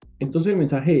Entonces el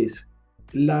mensaje es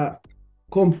la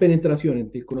compenetración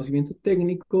entre el conocimiento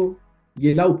técnico y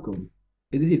el outcome.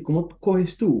 Es decir, cómo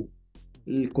coges tú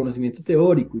el conocimiento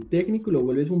teórico y técnico y lo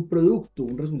vuelves un producto,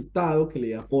 un resultado que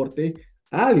le aporte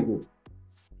algo.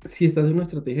 Si estás en una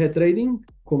estrategia de trading,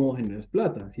 ¿cómo generas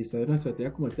plata? Si estás en una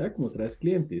estrategia comercial, ¿cómo traes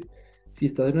clientes? Si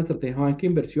estás en una estrategia de banca de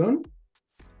inversión,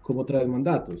 ¿cómo traes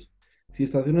mandatos? Si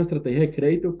estás en una estrategia de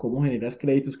crédito, ¿cómo generas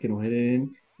créditos que no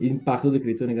generen impactos de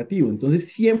crédito negativo?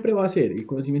 Entonces, siempre va a ser el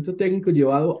conocimiento técnico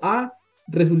llevado a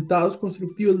resultados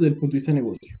constructivos desde el punto de vista de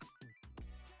negocio.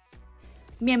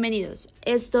 Bienvenidos,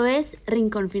 esto es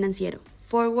Rincón Financiero,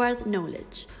 Forward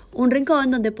Knowledge, un rincón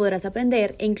donde podrás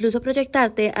aprender e incluso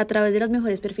proyectarte a través de los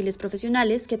mejores perfiles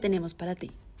profesionales que tenemos para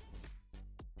ti.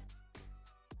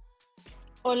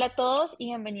 Hola a todos y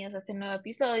bienvenidos a este nuevo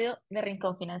episodio de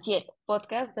Rincón Financiero,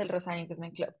 podcast del Rosario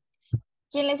Investment Club.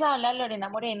 Quien les habla, Lorena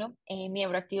Moreno,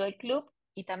 miembro activo del club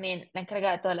y también la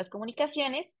encargada de todas las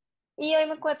comunicaciones. Y hoy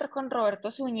me encuentro con Roberto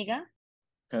Zúñiga.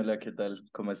 Hola, ¿qué tal?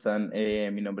 ¿Cómo están?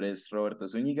 Mi nombre es Roberto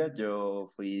Zúñiga, yo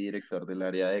fui director del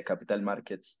área de Capital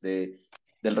Markets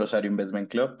del Rosario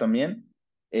Investment Club también.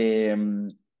 Eh,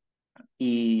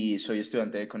 y soy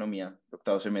estudiante de Economía,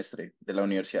 octavo semestre de la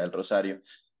Universidad del Rosario.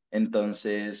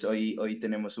 Entonces, hoy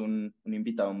tenemos un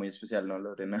invitado muy especial, ¿no,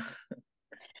 Lorena?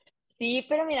 Sí,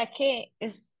 pero mira que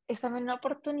es también una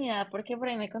oportunidad porque por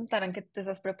ahí me contaron que te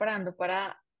estás preparando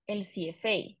para el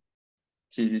CFA.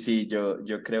 Sí, sí, sí, yo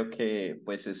creo que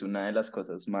pues es una de las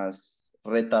cosas más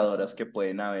retadoras que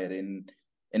pueden haber en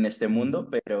este mundo,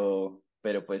 pero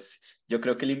pues yo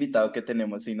creo que el invitado que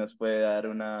tenemos sí nos puede dar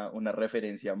una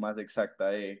referencia más exacta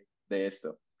de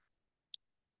esto.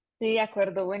 Sí, de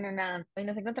acuerdo. Bueno, nada, hoy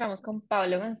nos encontramos con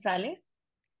Pablo González.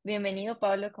 Bienvenido,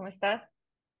 Pablo, ¿cómo estás?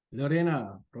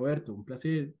 Lorena, Roberto, un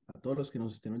placer a todos los que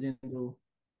nos estén oyendo, un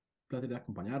placer de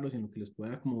acompañarlos en lo que les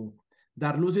pueda como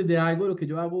dar luces de algo de lo que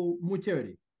yo hago muy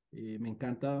chévere. Me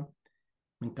encanta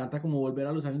como volver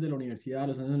a los años de la universidad, a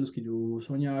los años en los que yo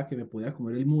soñaba que me podía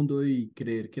comer el mundo y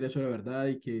creer que eso era verdad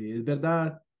y que es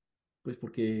verdad, pues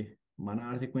porque van a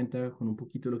darse cuenta con un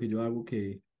poquito de lo que yo hago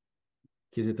que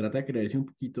se trata de creerse un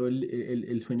poquito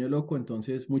el sueño loco,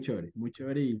 entonces muy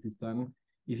chévere y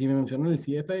y si me mencionan el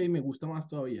CFA me gusta más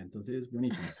todavía, entonces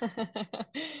buenísimo.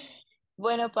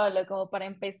 Bueno, Pablo, como para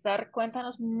empezar,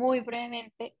 cuéntanos muy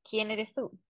brevemente quién eres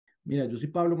tú. Mira, yo soy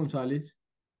Pablo González,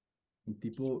 un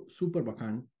tipo súper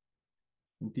bacán,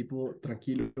 un tipo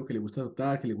tranquilo que le gusta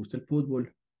trotar, que le gusta el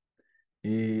fútbol,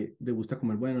 le gusta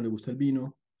comer bueno, le gusta el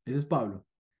vino. Ese es Pablo.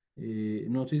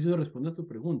 No sé si eso responde a tu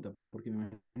pregunta, porque me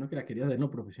imagino que la querías hacer no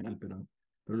profesional, pero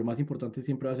lo más importante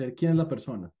siempre va a ser quién es la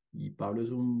persona. Y Pablo es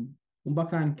un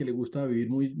bacán que le gusta vivir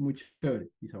muy chévere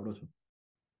y sabroso.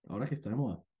 Ahora que está de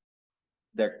moda.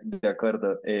 De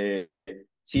acuerdo.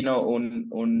 Sino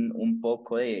un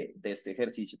poco de este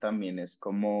ejercicio también es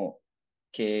como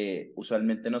que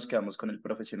usualmente nos quedamos con el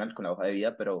profesional, con la hoja de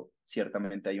vida, pero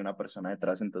ciertamente hay una persona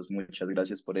detrás, entonces muchas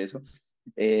gracias por eso.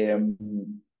 Eh,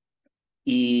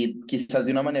 y quizás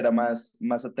de una manera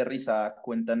más aterrizada,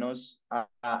 cuéntanos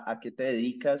a qué te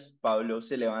dedicas. Pablo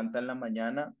se levanta en la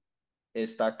mañana,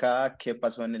 está acá, ¿qué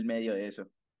pasó en el medio de eso?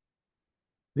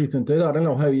 Listo, entonces ahora en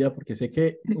la hoja de vida, porque sé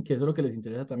que eso es lo que les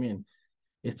interesa también.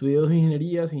 Estudié dos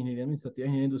ingenierías, ingeniería administrativa e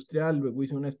ingeniería industrial, luego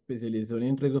hice una especialización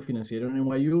en riesgo financiero en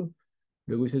NYU,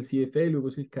 luego hice el CFA, luego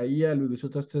hice el CAIA, luego hice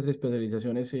otras tres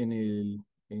especializaciones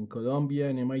en Colombia,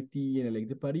 en MIT y en el EC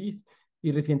de París,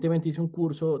 y recientemente hice un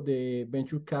curso de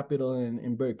Venture Capital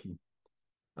en Berkeley.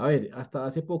 A ver, hasta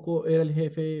hace poco era el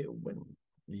jefe, bueno,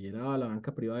 lideraba la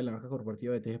banca privada y la banca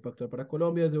corporativa de BTG Pactual para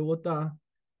Colombia desde Bogotá.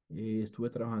 Estuve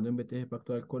trabajando en BTG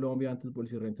Pactual Colombia antes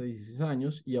Bolsa y Renta 16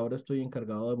 años y ahora estoy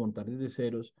encargado de montar desde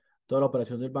ceros toda la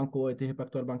operación del banco BTG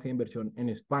Pactual Banca de Inversión en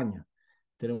España.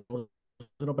 Tenemos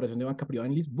una operación de banca privada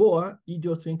en Lisboa y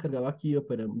yo estoy encargado aquí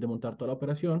de montar toda la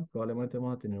operación. Probablemente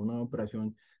vamos a tener una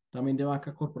operación también de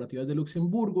banca corporativa de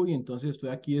Luxemburgo y entonces estoy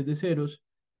aquí desde ceros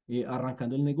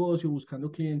arrancando el negocio,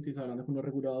 buscando clientes, hablando con los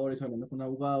reguladores, hablando con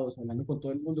abogados, hablando con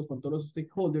todo el mundo, con todos los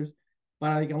stakeholders,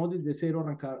 para, digamos, desde cero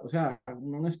arrancar, o sea,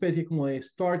 una especie como de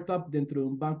startup dentro de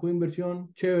un banco de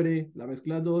inversión, chévere, la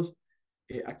mezcla de dos,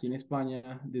 aquí en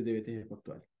España, desde BTG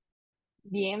Pactual.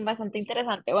 Bien, bastante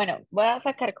interesante. Bueno, voy a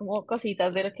sacar como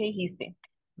cositas de lo que dijiste.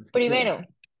 Los que quieras. Primero,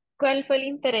 ¿cuál fue el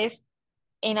interés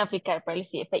en aplicar para el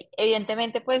CFA?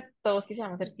 Evidentemente, pues todos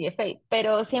quisiéramos ser CFA,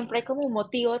 pero siempre hay como un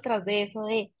motivo detrás de eso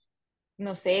de,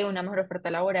 no sé, una mejor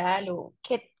oferta laboral o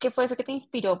qué fue eso que te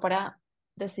inspiró para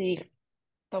decidir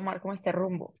tomar como este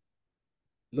rumbo.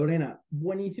 Lorena,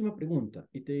 buenísima pregunta.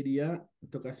 Y te diría,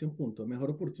 tocaste un punto,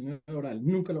 mejor oportunidad laboral,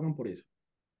 nunca lo hagan por eso.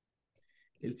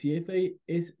 El CFA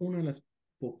es una de las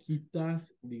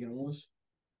poquitas, digamos,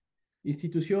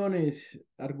 instituciones,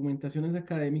 argumentaciones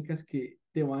académicas que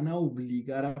te van a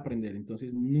obligar a aprender.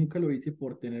 Entonces, nunca lo hice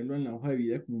por tenerlo en la hoja de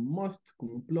vida como un must,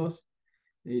 como un plus.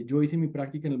 Yo hice mi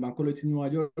práctica en el banco, lo hice en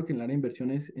Nueva York, en el área de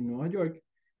inversiones en Nueva York,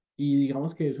 y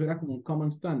digamos que eso era como un common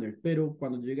standard, pero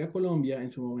cuando llegué a Colombia,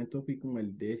 en su momento fui como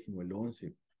el 10º, el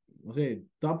 11, no sé,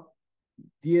 top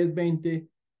 10 20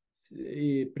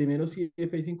 primero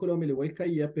CFA en Colombia, luego el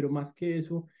CAIA, pero más que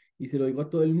eso, y se lo digo a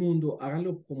todo el mundo,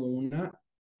 háganlo como una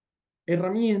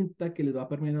herramienta que les va a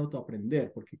permitir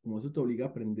autoaprender, porque como eso te obliga a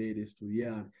aprender,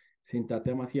 estudiar,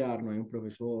 sentarte a maciar, no hay un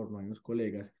profesor, no hay unos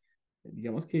colegas.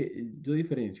 Digamos que yo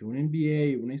diferencio, un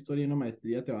MBA, una historia, una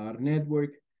maestría te va a dar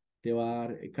network, te va a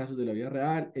dar casos de la vida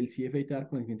real, el CFA te va a dar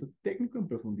conocimiento técnico en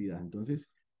profundidad. Entonces,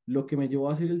 lo que me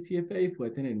llevó a hacer el CFA fue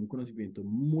tener un conocimiento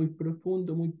muy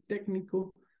profundo, muy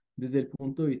técnico, desde el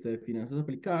punto de vista de finanzas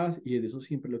aplicadas, y desde eso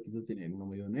siempre lo quise tener. No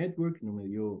me dio network, no me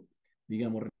dio,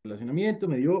 digamos, relacionamiento,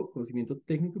 me dio conocimiento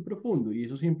técnico y profundo, y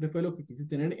eso siempre fue lo que quise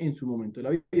tener en su momento de la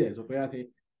vida. Eso fue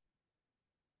hace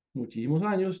muchísimos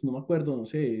años, no me acuerdo, no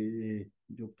sé,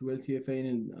 yo obtuve el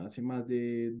CFA hace más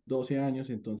de 12 años,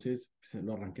 entonces pues,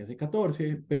 lo arranqué hace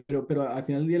 14, pero al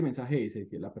final del día el mensaje es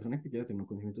que la persona que quiera tener un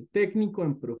conocimiento técnico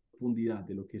en profundidad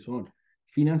de lo que son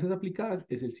finanzas aplicadas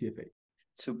es el CFA.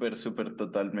 Súper, súper,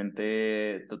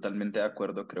 totalmente, totalmente de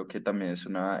acuerdo. Creo que también es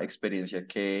una experiencia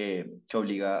que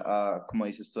obliga a, como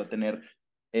dices tú, a tener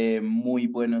muy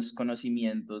buenos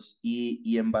conocimientos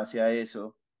y en base a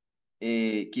eso,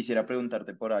 quisiera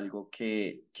preguntarte por algo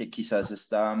que quizás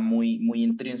está muy, muy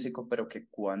intrínseco, pero que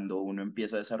cuando uno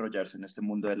empieza a desarrollarse en este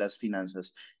mundo de las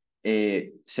finanzas,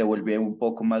 se vuelve un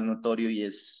poco más notorio y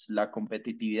es la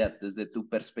competitividad. Desde tu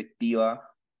perspectiva,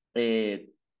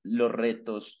 eh, los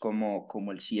retos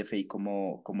como el CFA,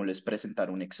 como les presentar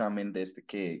un examen de este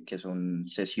que son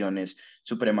sesiones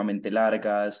supremamente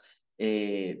largas,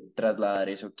 trasladar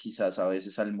eso quizás a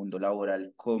veces al mundo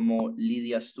laboral. ¿Cómo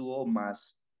lidias tú o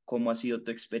más cómo ha sido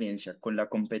tu experiencia con la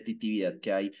competitividad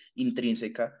que hay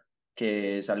intrínseca,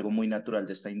 que es algo muy natural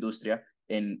de esta industria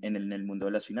en el mundo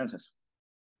de las finanzas?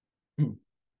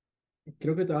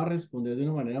 Creo que te va a responder de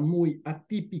una manera muy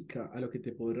atípica a lo que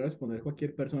te podría responder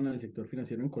cualquier persona en el sector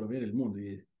financiero en Colombia y en el mundo, y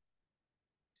es,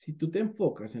 si tú te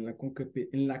enfocas en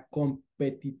la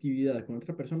competitividad con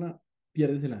otra persona,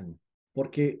 pierdes el año.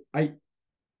 Porque hay,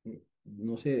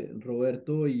 no sé,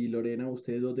 Roberto y Lorena,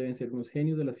 ustedes dos deben ser unos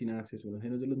genios de las finanzas, unos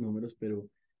genios de los números, pero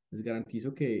les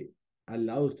garantizo que al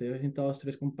lado de ustedes hay sentados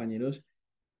tres compañeros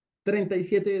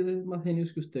 37 veces más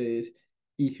genios que ustedes.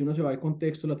 Y si uno se va al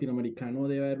contexto latinoamericano,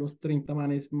 debe haber los 30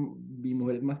 manes y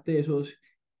mujeres más tesos.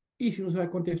 Y si uno se va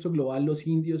al contexto global, los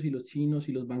indios y los chinos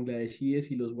y los bangladesíes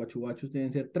y los guachuachos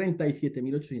deben ser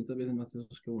 37.800 veces más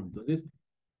tesos que uno. Entonces,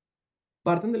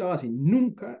 parten de la base,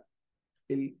 nunca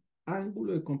el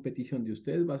ángulo de competición de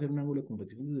ustedes va a ser un ángulo de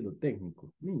competición desde lo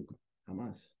técnico, nunca,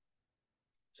 jamás.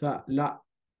 O sea,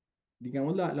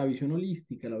 digamos, la visión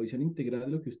holística, la visión integral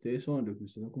de lo que ustedes son, de lo que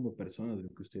ustedes son como personas, de lo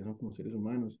que ustedes son como seres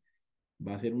humanos,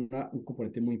 va a ser un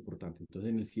componente muy importante. Entonces,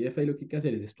 en el CFA lo que hay que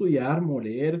hacer es estudiar,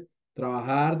 moler,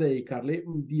 trabajar, dedicarle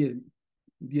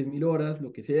 10.000 horas,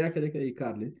 lo que sea que haya que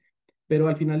dedicarle, pero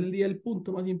al final del día el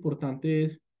punto más importante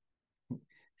es,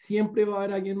 siempre va a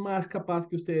haber alguien más capaz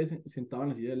que ustedes sentado en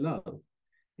la silla del lado.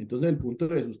 Entonces, el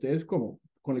punto es, ustedes como,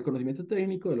 con el conocimiento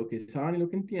técnico de lo que saben y lo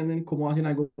que entienden, cómo hacen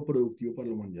algo productivo para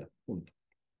la humanidad. Punto.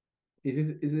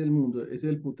 Ese es el mundo, ese es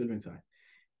el punto del mensaje.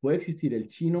 Puede existir el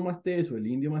chino más teso, el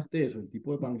indio más teso, el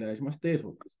tipo de Bangladesh más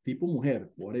teso, pues, tipo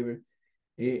mujer, whatever,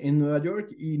 en Nueva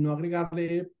York y no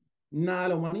agregarle nada a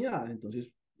la humanidad.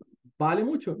 Entonces, ¿vale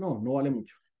mucho? No, no vale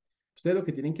mucho. Ustedes lo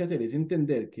que tienen que hacer es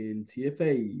entender que el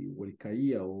CFA o el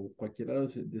CAIA o cualquiera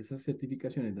de esas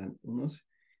certificaciones dan unos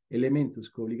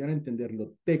elementos que obligan a entender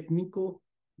lo técnico,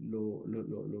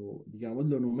 digamos,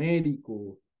 lo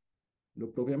numérico,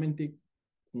 lo propiamente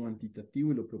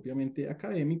cuantitativo y lo propiamente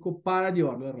académico para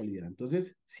llevarlo a la realidad.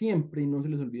 Entonces, siempre, y no se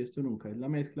les olvide esto nunca, es la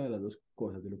mezcla de las dos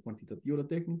cosas, de lo cuantitativo y lo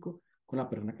técnico, con la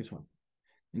persona que son.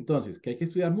 Entonces, ¿que hay que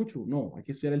estudiar mucho? No, hay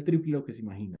que estudiar el triple de lo que se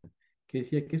imagina. Que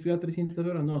si hay que estudiar 300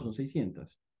 horas, no, son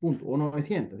 600, punto, o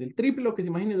 900. El triple de lo que se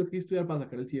imagina es lo que hay que estudiar para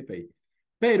sacar el CFA.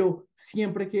 Pero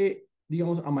siempre hay que,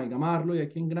 digamos, amalgamarlo y hay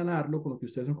que engranarlo con lo que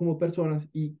ustedes son como personas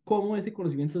y cómo ese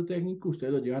conocimiento técnico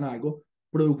ustedes lo llevan a algo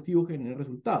productivo que genere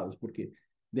resultados, porque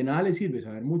de nada les sirve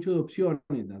saber mucho de opciones,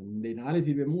 de nada les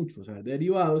sirve mucho saber de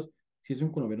derivados si eso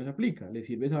en Colombia no se aplica. Les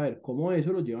sirve saber cómo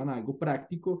eso lo llevan a algo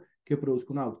práctico que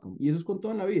produzca un outcome. Y eso es con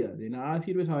todo en la vida. De nada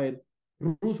sirve saber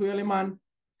ruso y alemán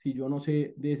si yo no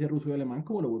sé de ese ruso y alemán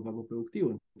cómo lo vuelvo algo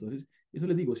productivo. Entonces, eso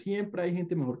les digo, siempre hay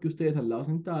gente mejor que ustedes al lado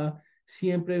sentada,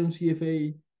 siempre hay un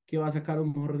CFA que va a sacar un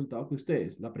mejor resultado que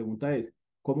ustedes. La pregunta es,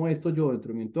 ¿cómo esto yo dentro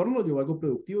de mi entorno lo llevo a algo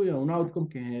productivo y a un outcome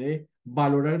que genere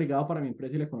valor agregado para mi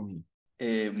empresa y la economía?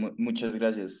 Muchas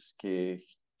gracias.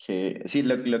 Sí,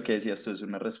 lo que decías tú es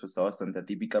una respuesta bastante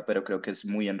atípica, pero creo que es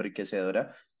muy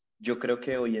enriquecedora. Yo creo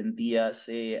que hoy en día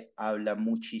se habla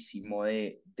muchísimo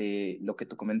de lo que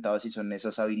tú comentabas y son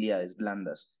esas habilidades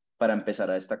blandas para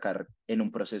empezar a destacar en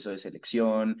un proceso de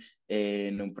selección,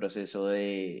 en un proceso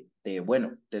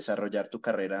bueno, desarrollar tu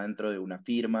carrera dentro de una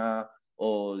firma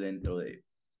o dentro de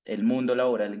el mundo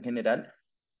laboral en general.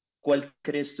 ¿Cuál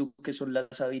crees tú que son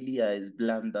las habilidades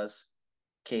blandas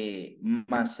que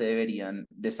más se deberían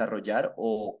desarrollar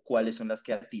o cuáles son las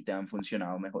que a ti te han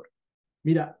funcionado mejor?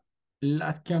 Mira,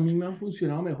 las que a mí me han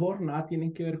funcionado mejor, nada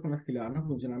tienen que ver con las que le van a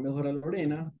funcionar mejor a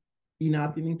Lorena y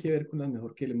nada tienen que ver con las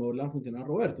mejor que le mejor le van a funcionar a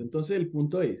Roberto. Entonces, el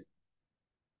punto es,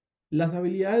 las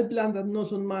habilidades blandas no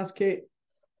son más que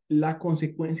la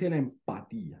consecuencia de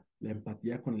la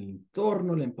empatía con el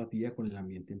entorno, la empatía con el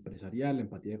ambiente empresarial, la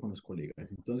empatía con los colegas.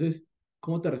 Entonces,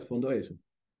 ¿cómo te respondo a eso?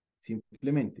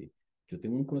 Simplemente, yo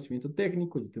tengo un conocimiento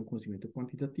técnico, yo tengo un conocimiento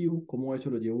cuantitativo, ¿cómo eso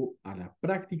lo llevo a la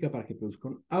práctica para que produzca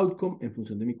un outcome en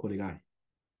función de mi colegaje,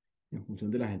 en función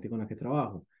de la gente con la que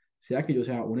trabajo? Sea que yo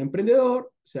sea un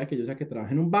emprendedor, sea que yo sea que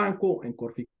trabaje en un banco, en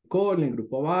Corficol, en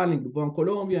Grupo Aval, en Grupo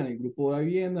Bancolombia, en el Grupo de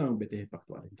Vivienda o en BTG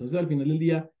Pactual. Entonces, al final del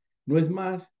día, no es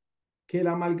más que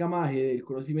la amalgamaje del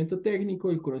conocimiento técnico,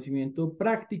 el conocimiento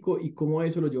práctico y cómo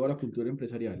eso lo lleva a la cultura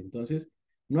empresarial. Entonces,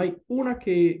 no hay una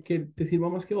que te sirva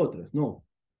más que otras, no,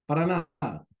 para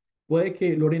nada. Puede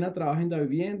que Lorena trabaje en la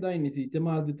vivienda y necesite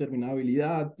más determinada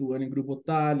habilidad, tú en el grupo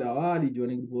tal, Aval, y yo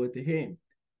en el grupo BTG.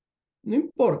 No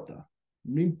importa,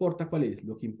 no importa cuál es,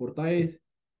 lo que importa es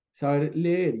saber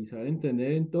leer y saber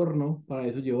entender el entorno para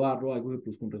eso llevarlo a algo que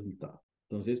produzca un resultado.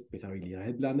 Entonces, pues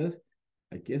habilidades blandas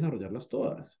hay que desarrollarlas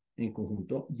todas en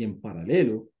conjunto y en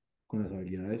paralelo con las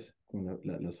habilidades, con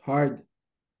las hard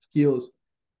skills,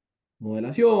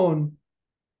 modelación,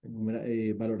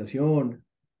 valoración,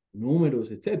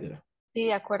 números, etcétera. Sí,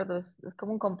 de acuerdo, es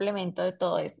como un complemento de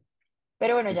todo eso.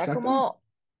 Pero bueno, ya Exactamente. como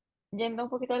yendo un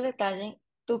poquito al detalle,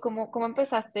 ¿tú cómo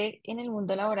empezaste en el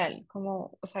mundo laboral?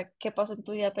 ¿Cómo, o sea, qué pasó en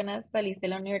tu vida apenas saliste de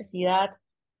la universidad?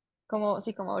 ¿Cómo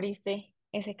abriste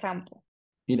ese campo?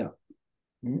 Mira,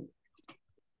 mm,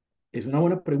 es una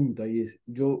buena pregunta y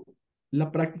yo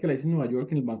la práctica la hice en Nueva York,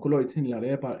 en el Banco Lloyds, en el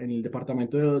área en el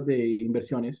departamento de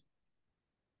inversiones.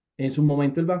 En su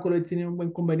momento el Banco Lloyds tenía un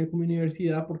buen convenio con mi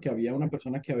universidad porque había una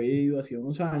persona que había ido hace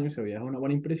unos años, se había dejado una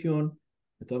buena impresión.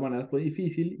 De todas maneras fue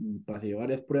difícil y pasé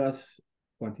varias pruebas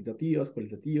cuantitativas,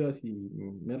 cualitativas y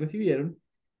me recibieron.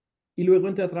 Y luego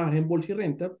entré a trabajar en Bolsa y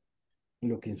Renta,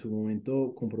 lo que en su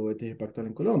momento compró BTG Pactual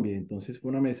en Colombia. Entonces fue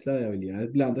una mezcla de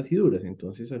habilidades blandas y duras.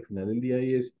 Entonces al final del día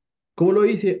ahí es, ¿cómo lo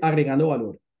hice? Agregando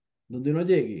valor. Donde uno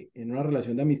llegue en una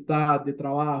relación de amistad, de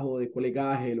trabajo, de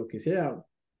colegaje, lo que sea,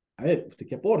 a ver, ¿usted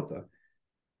qué aporta?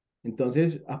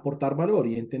 Entonces, aportar valor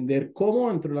y entender cómo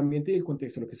dentro del ambiente y el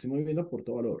contexto de lo que estoy moviendo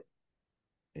aporto valor.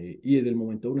 Y desde el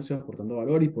momento uno está aportando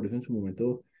valor y por eso en su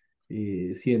momento,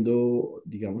 siendo,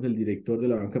 digamos, el director de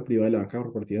la banca privada de la banca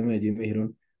corporativa de Medellín, me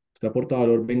dijeron, usted aporta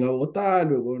valor, venga a Bogotá,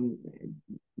 luego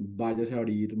váyase a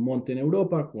abrir monte en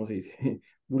Europa, como se dice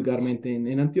vulgarmente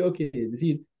en Antioquia, es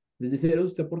decir, desde cero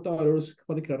usted aporta valor, es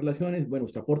capaz de crear relaciones, bueno,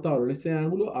 usted aporta valor a este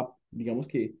ángulo, digamos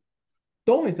que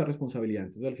tome esta responsabilidad.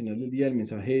 Entonces, al final del día, el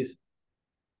mensaje es,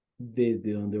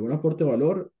 desde donde uno aporte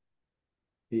valor,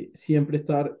 siempre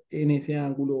estar en ese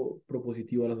ángulo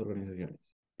propositivo a las organizaciones.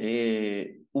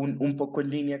 Un poco en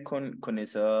línea con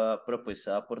esa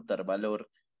propuesta de aportar valor,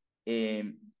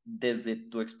 desde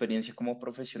tu experiencia como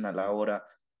profesional ahora,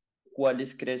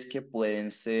 ¿cuáles crees que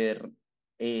pueden ser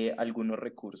algunos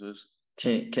recursos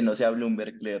que no sea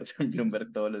Bloomberg, leer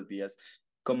Bloomberg todos los días?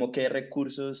 ¿Cómo qué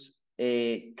recursos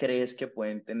crees que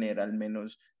pueden tener al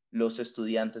menos los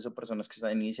estudiantes o personas que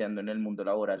están iniciando en el mundo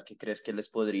laboral que crees que les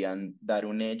podrían dar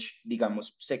un edge?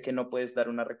 Digamos, sé que no puedes dar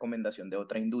una recomendación de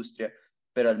otra industria,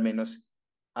 pero al menos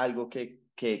algo que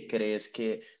crees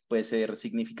que puede ser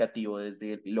significativo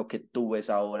desde lo que tú ves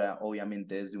ahora,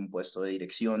 obviamente desde un puesto de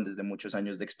dirección, desde muchos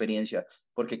años de experiencia,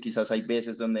 porque quizás hay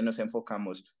veces donde nos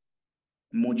enfocamos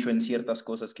mucho en ciertas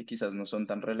cosas que quizás no son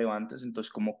tan relevantes,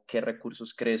 entonces, ¿cómo qué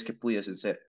recursos crees que pudiesen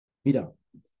ser? Mira,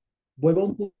 vuelvo a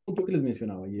un punto que les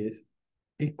mencionaba y es,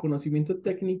 el conocimiento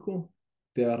técnico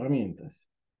te da herramientas,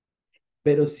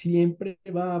 pero siempre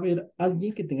va a haber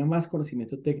alguien que tenga más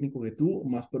conocimiento técnico que tú,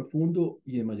 más profundo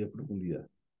y de mayor profundidad.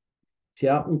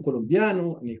 Sea un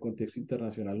colombiano en el contexto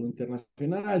internacional o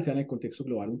internacional, sea en el contexto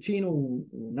global un chino,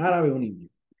 un árabe, un indio.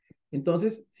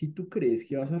 Entonces, si tú crees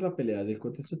que vas a la pelea del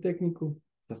contexto técnico,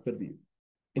 estás perdido.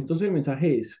 Entonces, el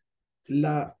mensaje es,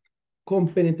 la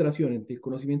compenetración entre el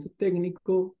conocimiento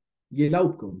técnico y el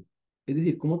outcome. Es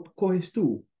decir, cómo coges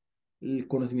tú el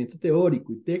conocimiento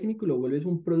teórico y técnico y lo vuelves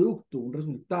un producto, un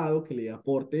resultado que le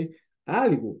aporte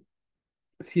algo.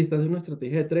 Si estás en una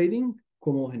estrategia de trading,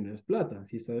 ¿cómo generas plata?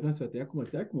 Si estás en una estrategia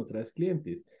comercial, ¿cómo traes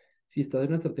clientes? Si estás en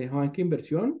una estrategia de banca de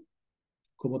inversión,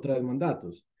 ¿cómo traes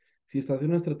mandatos? Si estás en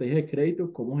una estrategia de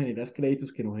crédito, ¿cómo generas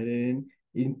créditos que no generen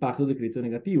impactos de crédito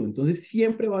negativo? Entonces,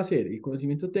 siempre va a ser el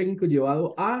conocimiento técnico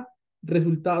llevado a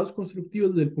resultados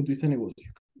constructivos desde el punto de vista de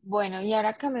negocio. Bueno, y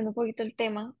ahora cambiando un poquito el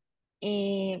tema,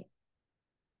 eh,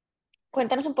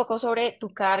 cuéntanos un poco sobre tu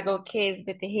cargo, qué es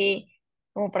BTG,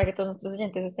 como para que todos nuestros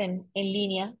oyentes estén en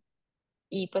línea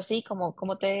y pues sí,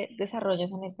 cómo te desarrollas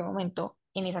en este momento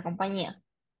en esa compañía.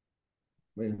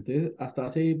 Bueno, entonces, hasta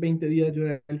hace 20 días yo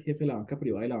era el jefe de la banca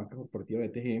privada y la banca corporativa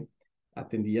BTG.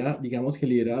 Atendía, digamos que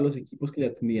lideraba los equipos que le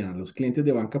atendían a los clientes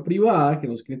de banca privada, que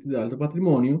son los clientes de alto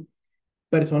patrimonio,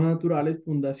 personas naturales,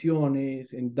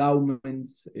 fundaciones,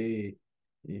 endowments,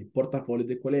 portafolios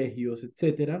de colegios,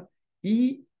 etcétera,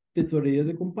 y tesorerías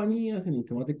de compañías en los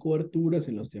temas de coberturas,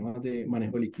 en los temas de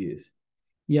manejo de liquidez.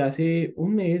 Y hace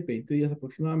un mes, 20 días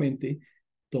aproximadamente,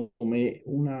 tomé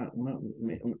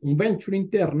un venture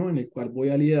interno en el cual voy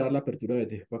a liderar la apertura de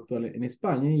BTG Pactual en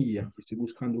España y aquí estoy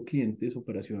buscando clientes,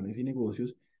 operaciones y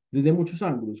negocios desde muchos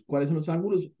ángulos. ¿Cuáles son los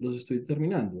ángulos? Los estoy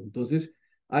determinando. Entonces,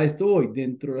 a esto voy.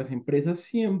 Dentro de las empresas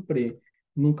siempre,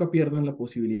 nunca pierdan la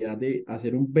posibilidad de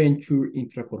hacer un venture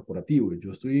intracorporativo.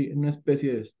 Yo estoy en una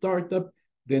especie de startup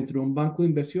dentro de un banco de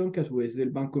inversión que a su vez es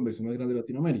el banco de inversión más grande de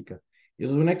Latinoamérica. Y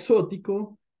eso suena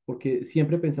exótico porque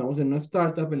siempre pensamos en una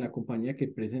startup, en la compañía que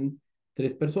empresen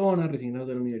tres personas recién graduadas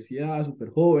de la universidad, súper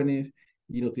jóvenes,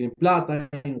 y no tienen plata,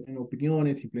 y no tienen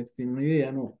opiniones, simplemente tienen una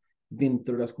idea, no.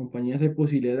 Dentro de las compañías hay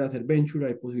posibilidad de hacer venture,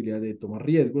 hay posibilidad de tomar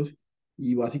riesgos,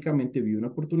 y básicamente vi una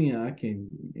oportunidad que,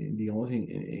 digamos,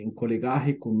 en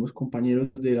colegaje con unos compañeros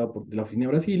de la oficina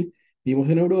de Brasil, vimos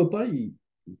en Europa y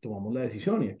tomamos la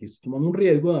decisión, y aquí estoy tomando un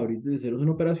riesgo de abrir desde ceros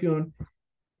una operación,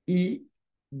 y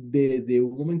desde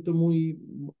un momento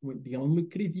digamos, muy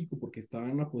crítico, porque estaba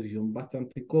en una posición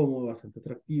bastante cómoda, bastante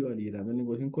atractiva, liderando el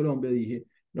negocio en Colombia, dije,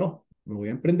 no, me voy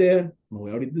a emprender, me voy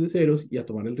a abrir desde ceros y a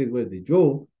tomar el riesgo desde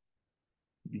yo,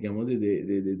 digamos,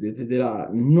 desde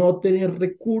no tener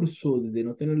recursos, desde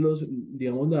no tener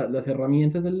digamos, las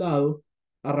herramientas del lado,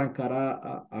 arrancar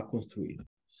a construir.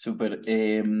 Súper.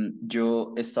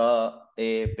 Yo estaba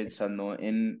pensando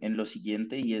en lo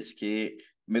siguiente y es que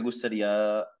me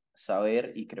gustaría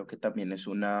saber, y creo que también es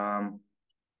una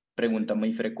pregunta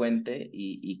muy frecuente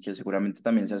y que seguramente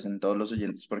también se hacen todos los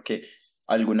oyentes, porque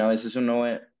algunas veces uno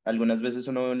ve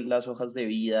las hojas de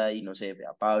vida y no sé, ve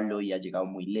a Pablo y ha llegado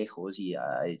muy lejos y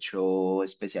ha hecho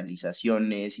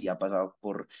especializaciones y ha pasado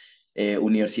por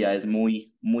universidades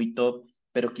muy top,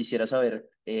 pero quisiera saber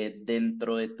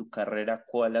dentro de tu carrera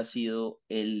cuál ha sido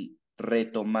el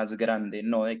reto más grande,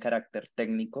 no de carácter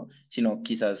técnico, sino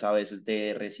quizás a veces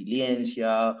de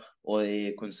resiliencia o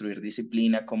de construir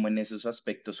disciplina, como en esos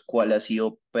aspectos, ¿cuál ha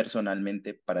sido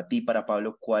personalmente para ti, para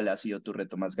Pablo, cuál ha sido tu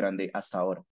reto más grande hasta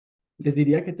ahora? Les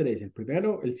diría que tres. El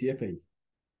primero, el CFA.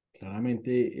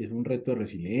 Claramente es un reto de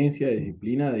resiliencia, de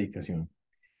disciplina, de dedicación.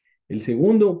 El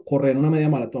segundo, correr una media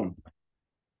maratón.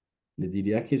 Les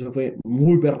diría que eso fue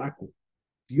muy berraco.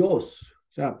 Dios,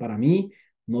 o sea, para mí,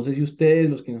 no sé si ustedes,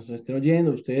 los que nos estén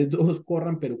oyendo, ustedes dos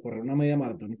corran, pero correr una media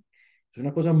maratón es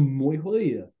una cosa muy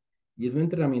jodida. Y es un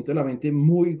entrenamiento de la mente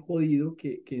muy jodido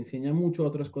que enseña mucho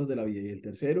otras cosas de la vida. Y el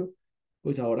tercero,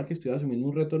 pues ahora que estoy asumiendo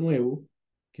un reto nuevo,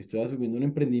 que estoy asumiendo un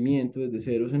emprendimiento desde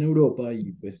ceros en Europa,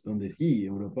 y pues donde sí,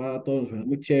 Europa todo nos suena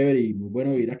muy chévere y muy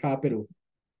bueno vivir acá, pero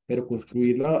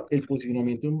construir el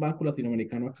posicionamiento de un banco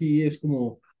latinoamericano aquí es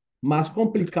como más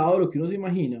complicado de lo que uno se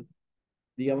imagina.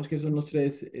 Digamos que esos son los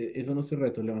tres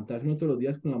retos, levantarse uno todos los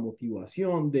días con la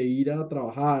motivación de ir a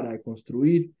trabajar, a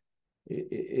construir,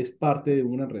 es parte de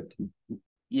un gran reto.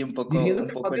 Y Diciendo un que el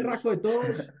más poco en... berraco de todos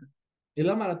es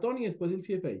la maratón y después el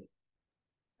CFA.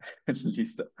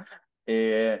 Listo.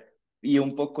 Eh, y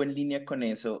un poco en línea con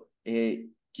eso,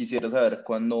 quisiera saber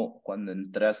cuando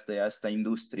entraste a esta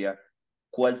industria,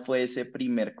 ¿cuál fue ese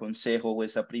primer consejo o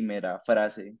esa primera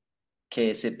frase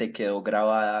que se te quedó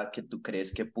grabada, que tú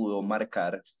crees que pudo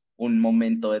marcar un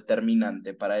momento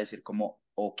determinante para decir como,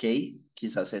 ok,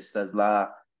 quizás esta es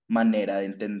la manera de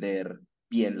entender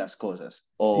bien las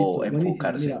cosas o Listo, buenísimo.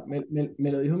 enfocarse? Mira,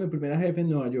 me lo dijo mi primera jefe en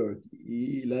Nueva York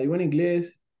y la digo en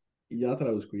inglés y ya la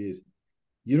traduzco y es,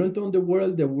 You don't own the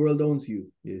world owns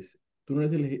you. Y es, tú no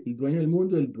eres el dueño del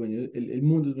mundo, el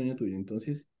mundo es dueño tuyo.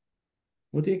 Entonces,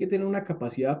 uno tiene que tener una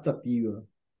capacidad adaptativa,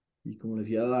 Y como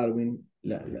decía Darwin,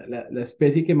 la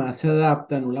especie que más se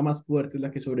adapta, no la más fuerte, es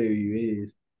la que sobrevive.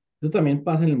 Eso también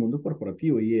pasa en el mundo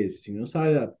corporativo y es, si uno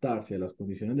sabe adaptarse a las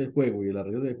condiciones del juego y a las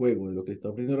reglas del juego, de lo que está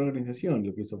ofreciendo la organización, de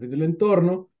lo que está ofreciendo el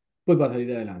entorno, pues va a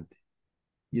salir adelante.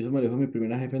 Y eso me lo dijo mi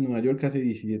primera jefe en Nueva York hace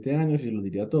 17 años y lo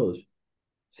diría a todos.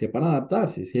 Sepan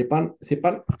adaptarse, sepan,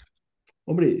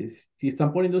 hombre, si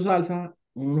están poniendo salsa,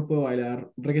 uno no puede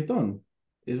bailar reggaetón.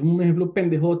 Es un ejemplo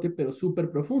pendejote, pero súper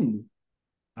profundo.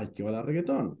 Hay que bailar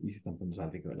reggaetón. Y si están poniendo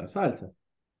salsa, hay que bailar salsa.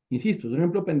 Insisto, es un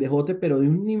ejemplo pendejote, pero de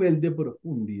un nivel de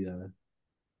profundidad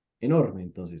enorme.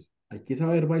 Entonces, hay que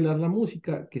saber bailar la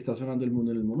música que está sonando el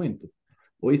mundo en el momento.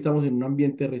 Hoy estamos en un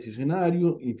ambiente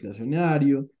recesionario,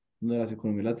 inflacionario, donde las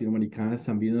economías latinoamericanas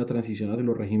están viendo una transición hacia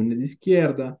los regímenes de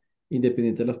izquierda,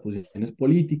 independiente de las posiciones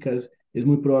políticas. Es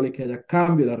muy probable que haya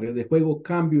cambio de las reglas de juego,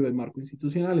 cambio del marco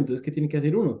institucional. Entonces, ¿qué tiene que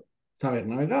hacer uno? Saber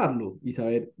navegarlo y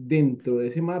saber dentro de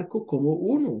ese marco cómo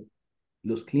uno,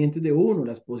 los clientes de uno,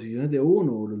 las posiciones de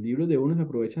uno, los libros de uno se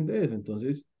aprovechan de eso.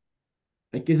 Entonces,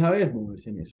 hay que saber moverse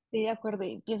en eso. Sí, de acuerdo.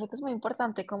 Y pienso que es muy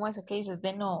importante como eso que dices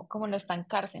de no, como no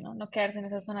estancarse, ¿no? No quedarse en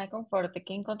esa zona de confort de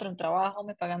que encontré un trabajo,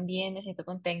 me pagan bien, me siento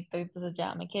contento y entonces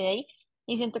ya me quedé ahí.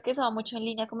 Y siento que eso va mucho en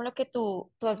línea como lo que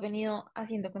tú has venido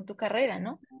haciendo con tu carrera,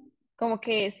 ¿no? Como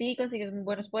que sí, consigues muy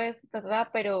buenos puestos,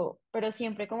 pero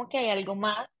siempre como que hay algo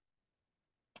más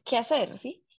que hacer,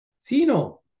 ¿sí? Sí,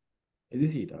 no. Es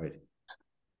decir, a ver,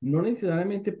 no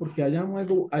necesariamente porque haya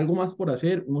algo más por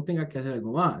hacer, uno tenga que hacer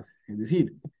algo más. Es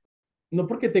decir, no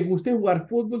porque te guste jugar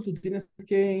fútbol, tú tienes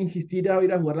que insistir a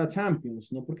ir a jugar la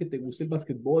Champions. No porque te guste el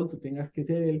básquetbol, tú tengas que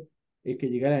ser el que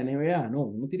llega a la NBA. No,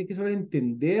 uno tiene que saber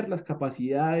entender las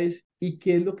capacidades y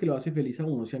qué es lo que lo hace feliz a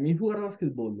uno. Si a mí jugar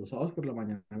básquetbol los sábados por la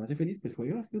mañana me hace feliz, pues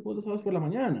juego básquetbol los sábados por la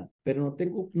mañana. Pero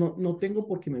no tengo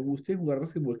porque me guste jugar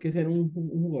básquetbol que ser un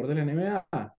jugador de la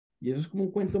NBA. Y eso es como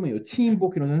un cuento medio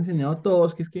chimbo que nos han enseñado a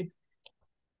todos, que es que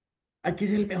hay que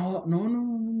ser el mejor. No, no,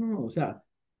 no, no, no. O sea,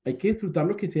 hay que disfrutar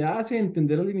lo que se hace,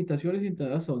 entender las limitaciones y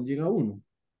entender hasta dónde llega uno.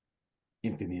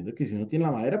 Entendiendo que si uno tiene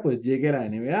la madera, pues llegue a la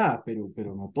NBA,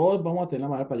 pero no todos vamos a tener la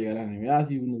madera para llegar a la NBA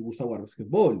si nos gusta jugar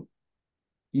basquetbol.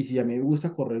 Y si a mí me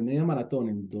gusta correr media maratón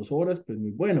en 2 horas, pues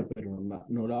muy bueno, pero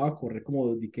no la va a correr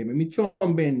como Dikembe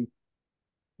Mutombo en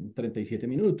 37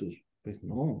 minutos. Pues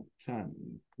no, o sea,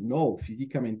 no,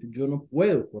 físicamente yo no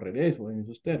puedo correr eso en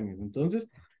esos términos. Entonces,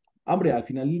 hombre, al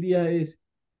final del día es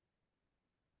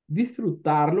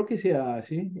disfrutar lo que se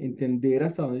hace, entender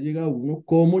hasta dónde llega uno,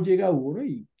 cómo llega uno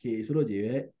y que eso lo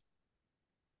lleve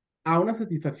a una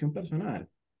satisfacción personal.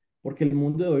 Porque el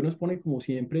mundo de hoy nos pone como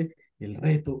siempre el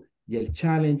reto y el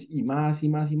challenge y más y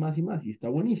más y más y más. Y está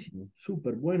buenísimo,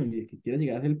 súper bueno. Y el que quiera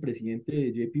llegar a ser el presidente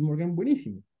de JP Morgan,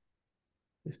 buenísimo.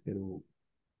 Pues,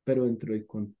 pero dentro del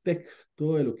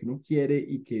contexto de lo que uno quiere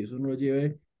y que eso no lo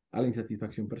lleve a la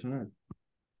insatisfacción personal.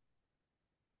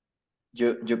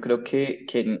 Yo creo que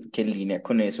en línea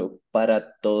con eso,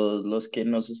 para todos los que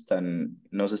nos están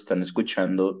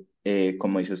escuchando,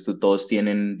 como dices tú, todos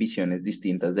tienen visiones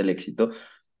distintas del éxito,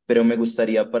 pero me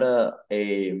gustaría para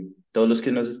todos los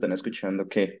que nos están escuchando,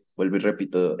 que vuelvo y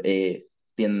repito,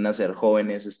 tienden a ser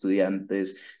jóvenes,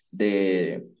 estudiantes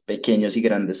de pequeños y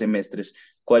grandes semestres,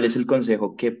 ¿cuál es el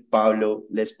consejo que Pablo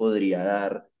les podría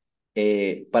dar?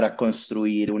 Para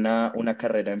construir una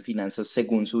carrera en finanzas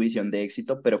según su visión de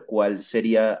éxito, pero cuál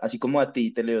sería, así como a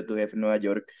ti te leo tu jefe en Nueva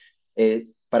York,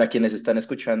 para quienes están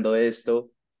escuchando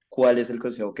esto, ¿cuál es el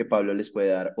consejo que Pablo les puede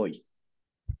dar hoy?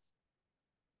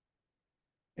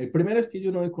 El primero es que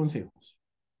yo no doy consejos,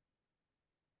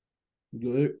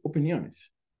 yo doy opiniones.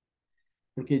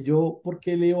 Porque yo, ¿por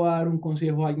qué le voy a dar un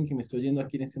consejo a alguien que me estoy oyendo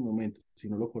aquí en este momento? Si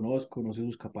no lo conozco, no sé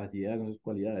sus capacidades, no sé sus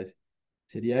cualidades.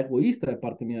 Sería egoísta de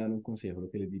parte mía dar un consejo. Lo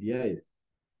que les diría es,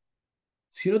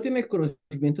 si uno tiene el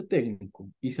conocimiento técnico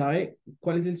y sabe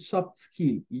cuál es el soft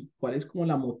skill y cuál es como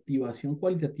la motivación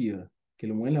cualitativa que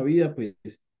lo mueve en la vida, pues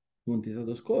junte esas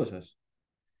dos cosas.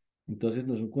 Entonces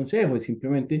no es un consejo, es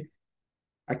simplemente,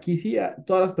 aquí sí,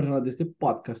 todas las personas de este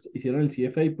podcast hicieron el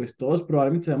CFA y pues todos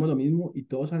probablemente sabemos lo mismo y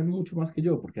todos saben mucho más que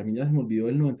yo, porque a mí ya se me olvidó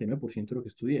el 99% de lo que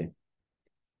estudié.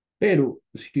 Pero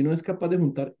si uno es capaz de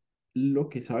juntar lo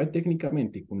que sabe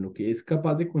técnicamente con lo que es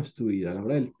capaz de construir a la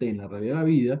hora del té, en la realidad de la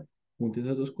vida, junte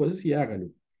esas dos cosas y hágalo.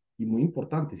 Y muy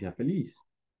importante, sea feliz.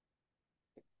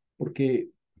 Porque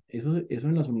eso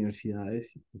en las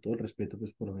universidades, con todo el respeto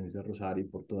pues por la Universidad de Rosario y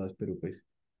por todas, pero pues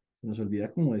se nos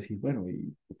olvida como decir, bueno,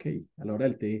 y ok, a la hora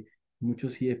del té, mucho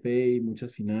CFA,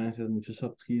 muchas finanzas, muchos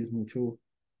soft skills,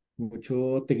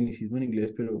 mucho tecnicismo en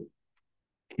inglés, pero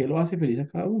 ¿qué lo hace feliz a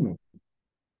cada uno?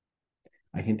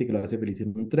 Hay gente que lo hace feliz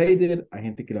en un trader, hay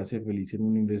gente que lo hace feliz en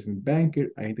un investment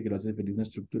banker, hay gente que lo hace feliz en un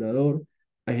estructurador,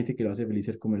 Hay gente que lo hace feliz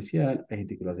ser comercial, hay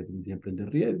gente que lo hace feliz emprender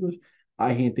riesgos,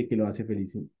 hay gente que lo hace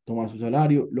feliz tomar su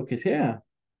salario, lo que sea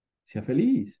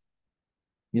feliz.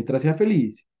 Mientras sea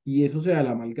feliz y eso sea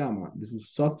la amalgama de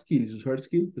sus soft skills y sus hard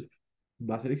skills, pues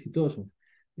va a ser exitoso.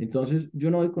 Entonces,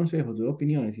 yo no doy consejos, doy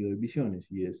opiniones y doy visiones.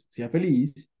 Y es, sea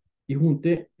feliz y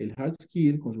junte el hard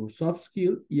skill con su soft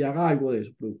skill y haga algo de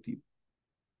eso productivo.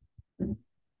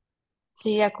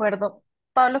 Sí, de acuerdo.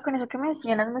 Pablo, con eso que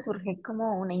mencionas me surge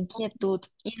como una inquietud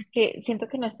y es que siento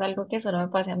que no es algo que solo me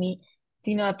pase a mí,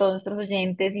 sino a todos nuestros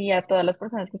oyentes y a todas las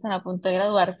personas que están a punto de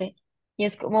graduarse y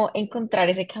es como encontrar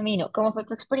ese camino. ¿Cómo fue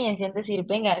tu experiencia en decir,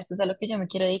 venga, esto es a lo que yo me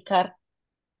quiero dedicar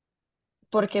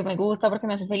porque me gusta, porque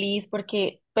me hace feliz,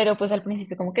 porque, pero pues al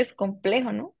principio como que es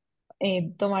complejo, ¿no?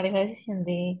 Tomar esa decisión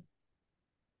de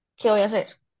qué voy a hacer.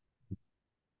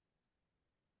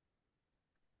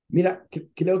 Mira,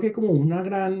 creo que como una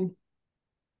gran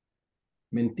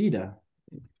mentira,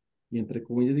 y entre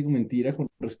comillas digo mentira con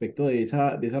respecto de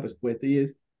esa respuesta, y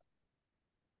es,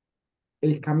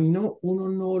 el camino uno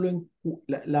no lo,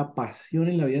 la pasión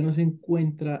en la vida no se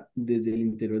encuentra desde el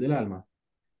interior del alma.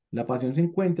 La pasión se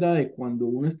encuentra de cuando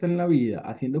uno está en la vida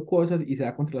haciendo cosas y se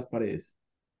da contra las paredes.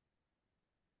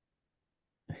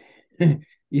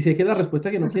 Y sé que es la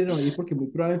respuesta que no quieren oír porque muy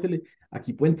probablemente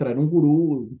aquí puede entrar un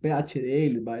gurú, un PhD, y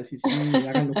les va a decir sí,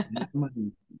 hagan lo que aman.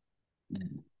 Y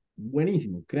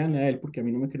buenísimo, créanle a él porque a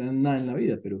mí no me crean nada en la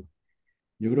vida, pero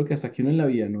yo creo que hasta que uno en la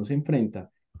vida no se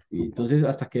enfrenta, y entonces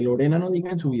hasta que Lorena no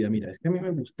diga en su vida, mira, es que a mí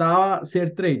me gustaba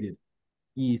ser trader,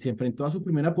 y se enfrentó a su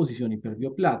primera posición y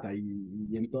perdió plata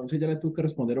y entonces ya le tuvo que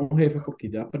responder a un jefe porque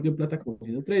ya perdió plata como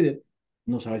siendo trader,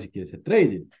 no sabe si quiere ser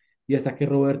trader. Y hasta que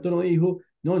Roberto no dijo,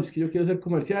 no, es que yo quiero ser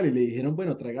comercial y le dijeron,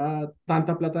 bueno, traiga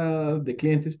tanta plata de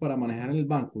clientes para manejar en el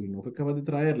banco y no fue capaz de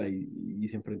traerla y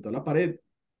se enfrentó a la pared,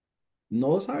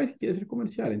 no sabe si quiere ser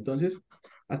comercial. Entonces,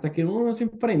 hasta que uno no se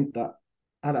enfrenta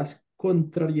a las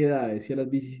contrariedades y a las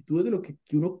vicisitudes de lo que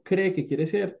uno cree que quiere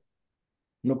ser,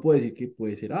 no puede decir que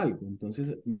puede ser algo.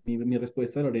 Entonces, mi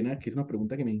respuesta a Lorena, que es una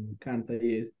pregunta que me encanta,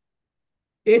 y es,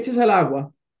 eches al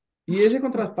agua y ese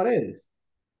contra las paredes.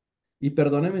 Y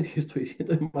perdóneme si estoy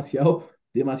siendo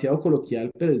demasiado coloquial,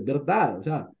 pero es verdad. O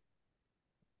sea,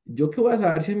 ¿yo qué voy a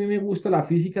saber si a mí me gusta la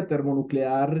física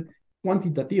termonuclear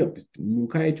cuantitativa? Pues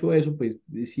nunca he hecho eso, pues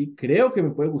sí, creo que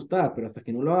me puede gustar, pero hasta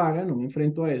que no lo haga, no me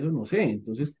enfrento a eso, no sé.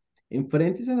 Entonces,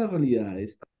 enfrentes a las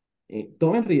realidades,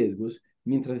 tomen riesgos,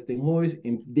 mientras estén jóvenes,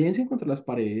 dense contra las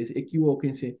paredes,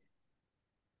 equivóquense,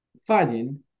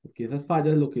 fallen, porque esas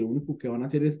fallas lo que lo único que van a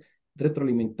hacer es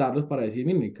retroalimentarlos para decir,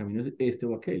 miren, el camino es este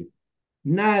o aquel.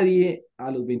 Nadie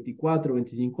a los 24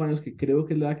 25 años, que creo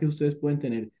que es la edad que ustedes pueden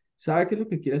tener, sabe qué es lo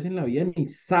que quiere hacer en la vida, ni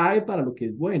sabe para lo que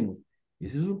es bueno.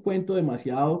 Ese es un cuento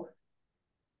demasiado,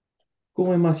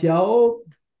 como demasiado,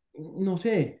 no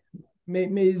sé, me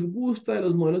disgusta de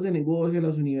los modelos de negocio,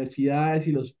 las universidades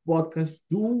y los podcasts.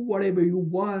 Do whatever you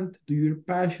want, do your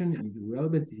passion. Y yo a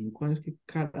los 25 años, ¿qué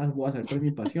caras voy a hacer cuál es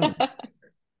mi pasión?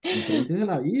 Enfréntense a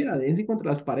la vida, dense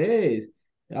contra las paredes,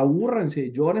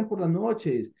 abúrranse, lloren por las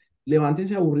noches,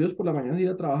 levántense aburridos por la mañana y ir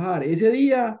a trabajar. Ese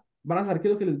día van a saber qué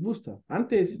es lo que les gusta.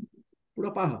 Antes,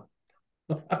 pura paja.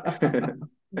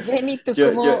 Ven, ¿y tú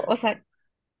Yo, cómo, o sea, ay,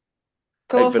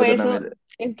 cómo fue perdóname.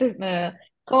 eso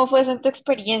cómo fue eso en tu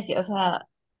experiencia? O sea,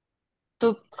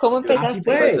 ¿tú cómo Así empezaste?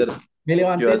 Iba a fue. ser, Me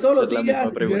iba a levanté todos los hacer la misma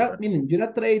días. pregunta. Miren, yo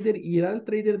era trader y era el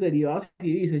trader de derivados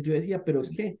y dices, yo decía, pero es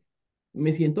que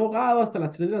me siento ahogado hasta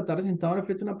las 3 de la tarde sentado en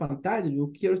frente de una pantalla.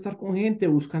 Yo quiero estar con gente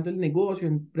buscando el negocio,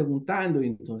 preguntando. Y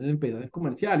entonces empecé a hacer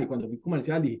comercial. Y cuando fui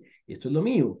comercial dije, esto es lo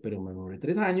mío. Pero me demoré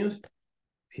 3 años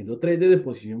siendo trader de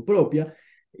posición propia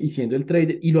y siendo el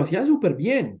trader. Y lo hacía súper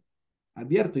bien,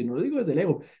 advierto. Y no lo digo desde el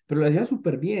ego, pero lo hacía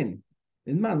súper bien.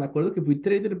 Es más, me acuerdo que fui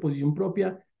trader de posición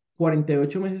propia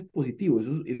 48 meses positivo.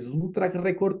 Eso es un track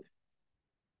record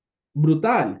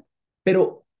brutal,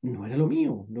 pero no era lo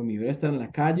mío era estar en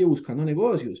la calle buscando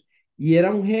negocios. Y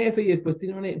era un jefe y después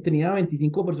tenía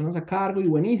 25 personas a cargo y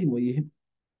buenísimo. Y dije,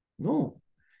 no.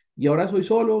 Y ahora soy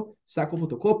solo, saco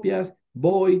fotocopias,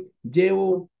 voy,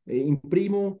 llevo,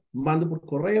 imprimo, mando por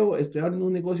correo, estoy abriendo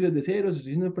un negocio desde cero, estoy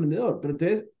siendo emprendedor. Pero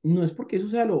entonces, no es porque eso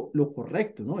sea lo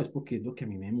correcto, ¿no? Es porque es lo que a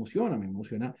mí me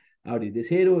emociona abrir de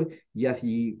cero. Y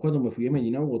así, cuando me fui de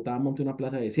Medellín a Bogotá, monté una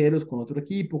plaza de ceros con otro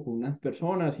equipo, con unas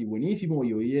personas y buenísimo.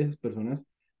 Y hoy esas personas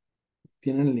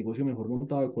tienen el negocio mejor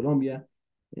montado de Colombia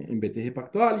en BTG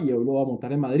Pactual y yo lo voy a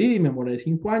montar en Madrid y me demoré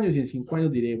 5 años y en 5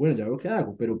 años diré, bueno, ya veo qué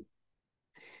hago. Pero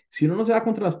si uno no se va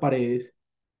contra las paredes,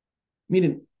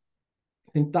 miren,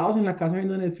 sentados en la casa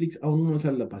viendo Netflix, a uno no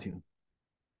sale la pasión,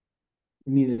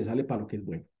 ni le sale para lo que es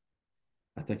bueno.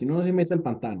 Hasta que uno no se meta al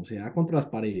pantano, se da contra las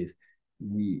paredes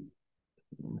y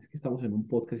es que estamos en un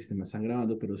podcast y se me están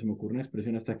grabando, pero se me ocurre una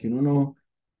expresión hasta que uno no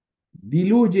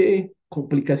diluye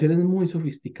complicaciones muy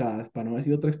sofisticadas, para no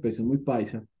decir otra expresión muy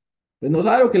paisa, pues no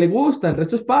sabe lo que le gusta, el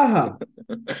resto es paja.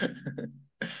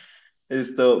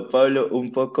 Esto, Pablo,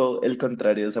 un poco el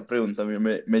contrario de esa pregunta a mí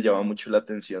me llama mucho la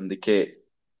atención de que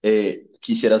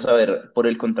quisiera saber, por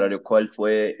el contrario, cuál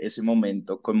fue ese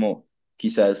momento como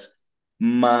quizás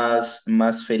más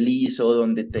feliz o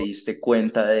donde te diste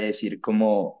cuenta de decir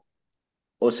como,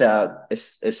 o sea,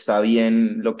 está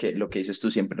bien lo que dices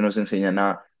tú, siempre nos enseñan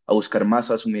a buscar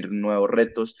más, a asumir nuevos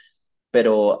retos,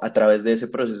 pero a través de ese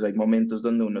proceso hay momentos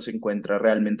donde uno se encuentra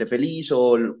realmente feliz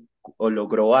o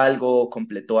logró algo o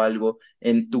completó algo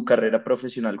en tu carrera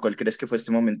profesional. ¿Cuál crees que fue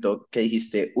este momento que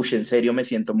dijiste, uy, en serio me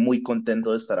siento muy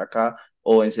contento de estar acá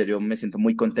o en serio me siento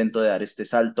muy contento de dar este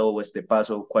salto o este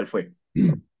paso? ¿Cuál fue?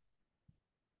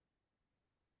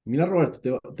 Mira,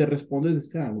 Roberto, te respondo desde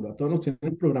este ángulo. A todos nos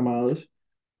tienen programados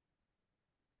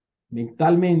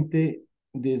mentalmente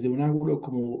desde un ángulo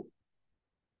como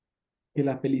que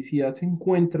la felicidad se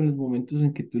encuentra en los momentos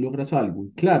en que tú logras algo.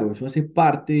 Y claro, eso hace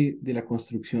parte de la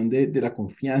construcción de la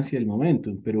confianza y del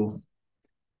momento, pero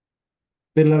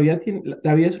la vida tiene,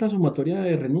 la vida es una sumatoria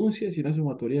de renuncias y una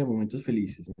sumatoria de momentos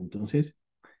felices. Entonces,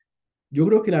 yo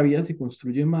creo que la vida se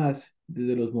construye más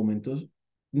desde los momentos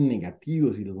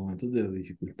negativos y los momentos de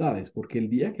dificultades, porque el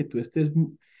día que tú estés,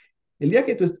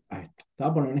 a ver, te voy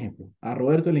a poner un ejemplo. A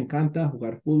Roberto le encanta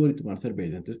jugar fútbol y tomar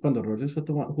cerveza. Entonces, cuando Roberto está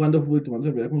jugando fútbol y tomando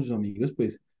cerveza con sus amigos,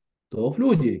 pues todo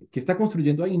fluye. ¿Qué está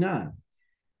construyendo ahí? Nada.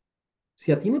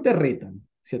 Si a ti no te retan,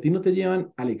 si a ti no te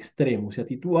llevan al extremo, si a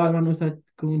ti tu alma no está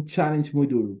con un challenge muy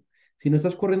duro, si no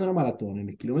estás corriendo una maratón en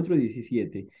el kilómetro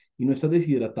 17 y no estás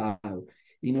deshidratado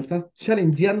y no estás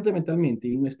challengeándote mentalmente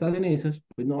y no estás en esas,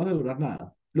 pues no vas a lograr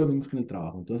nada. Lo mismo con el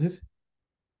trabajo. Entonces,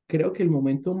 creo que el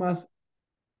momento más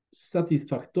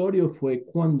satisfactorio fue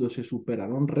cuando se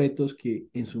superaron retos que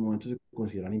en su momento se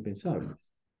consideran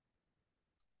impensables.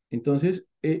 Entonces,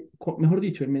 mejor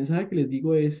dicho, el mensaje que les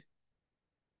digo es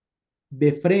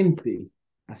de frente,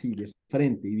 así, de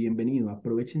frente y bienvenido.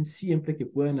 Aprovechen siempre que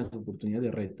puedan las oportunidades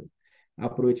de reto.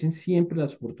 Aprovechen siempre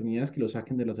las oportunidades que los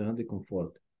saquen de las zonas de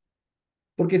confort.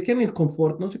 Porque es que en el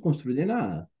confort no se construye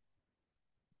nada.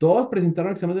 Todos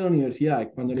presentaron examen de la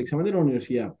universidad. Cuando el examen de la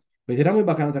universidad, pues era muy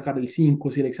bacano sacar el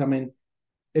 5 si el examen,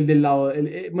 el del lado,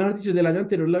 mejor dicho, el del año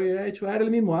anterior lo había hecho, era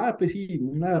el mismo. Ah, pues sí,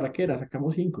 una barraquera,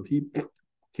 sacamos 5 sí.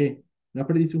 ¿Qué? No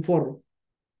aprendiste un forro.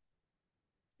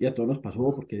 Y a todos nos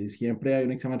pasó porque siempre hay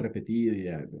un examen repetido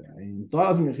en todas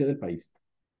las universidades del país.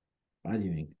 Vaya y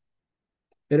venga.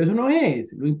 Pero eso no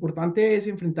es. Lo importante es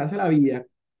enfrentarse a la vida,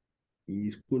 y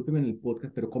discúlpenme en el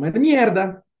podcast, pero comer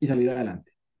mierda y salir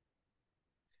adelante.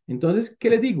 Entonces, ¿qué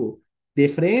les digo? De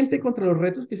frente contra los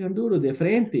retos que sean duros, de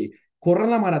frente. Corran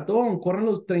la maratón, corran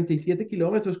los 37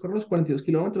 kilómetros, corran los 42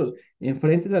 kilómetros,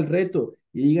 enfrentes al reto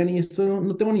y digan, y esto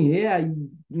no tengo ni idea, y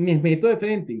me meto de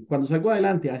frente. Y cuando salgo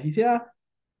adelante, así sea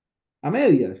a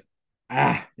medias,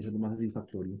 eso es lo más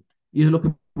satisfactorio. Y eso es lo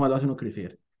que más lo hace uno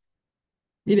crecer.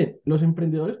 Miren, los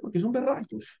emprendedores, ¿por qué son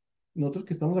berracos? Nosotros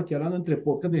que estamos aquí hablando entre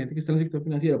podcast de gente que está en el sector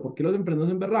financiero, ¿por qué los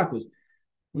emprendedores son berracos?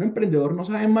 Un emprendedor no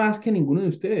sabe más que ninguno de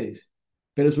ustedes,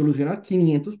 pero soluciona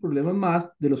 500 problemas más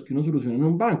de los que uno soluciona en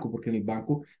un banco, porque en el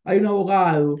banco hay un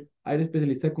abogado, hay un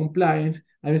especialista de compliance,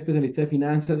 hay un especialista de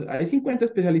finanzas, hay 50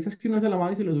 especialistas que uno se la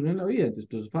mano y se lo soluciona en la vida. Entonces,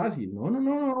 esto es fácil. No, no,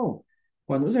 no, no, no.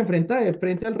 Cuando uno se enfrenta de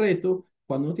frente al reto,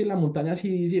 cuando uno tiene la montaña así,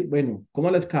 dice, bueno, ¿cómo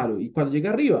la escalo? Y cuando llega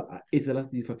arriba, esa es la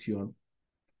satisfacción.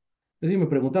 Entonces, si me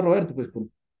pregunta Roberto, pues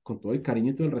con todo el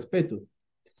cariño y todo el respeto,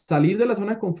 salir de la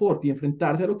zona de confort y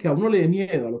enfrentarse a lo que a uno le dé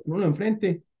miedo, a lo que uno lo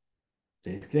enfrente.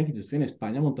 ¿Ustedes creen que yo estoy en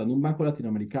España montando un banco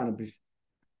latinoamericano? Pues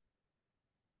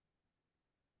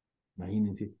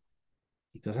imagínense.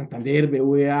 Aquí está Santander,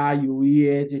 BVA,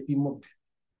 UBS, JP Morgan.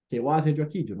 ¿Qué voy a hacer yo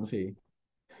aquí? Yo no sé.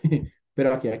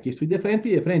 Pero aquí estoy de frente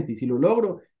y de frente. Y si lo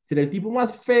logro, seré el tipo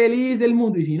más feliz del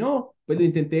mundo. Y si no, pues lo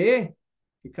intenté.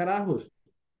 ¿Qué carajos?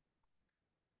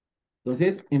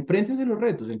 Entonces, enfréntense a los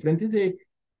retos, enfréntense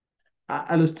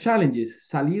a los challenges,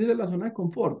 salir de la zona de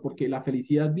confort, porque la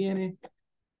felicidad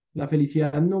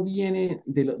no viene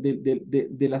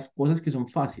de las cosas que son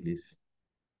fáciles.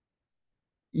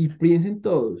 Y piensen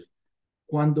todos,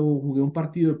 cuando jugué un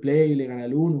partido de play y le gané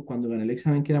al uno, cuando gané el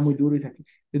examen que era muy duro y saqué.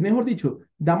 Es mejor dicho,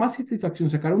 da más satisfacción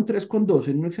sacar un 3,2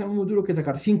 en un examen muy duro que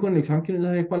sacar 5 en el examen que no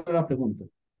sabe cuál era la pregunta.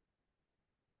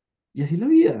 Y así es la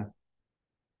vida,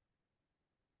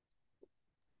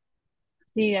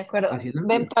 Sí, de acuerdo. así es la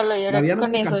Ven, vida. Pablo, y La ahora vida no es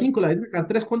con sacar eso, 5, la vida es sacar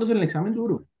 3,2 en el examen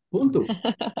duro. Punto.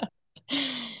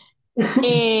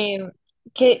 eh,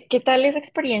 ¿qué tal esa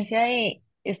experiencia de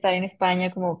estar en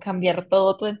España, como cambiar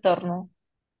todo tu entorno?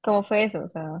 ¿Cómo fue eso? O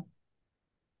sea,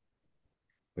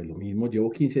 Pues lo mismo,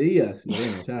 llevo 15 días,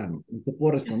 Lorena, o sea, no te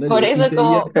puedo responder, por llevo eso, 15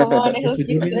 días, ¿cómo van esos estoy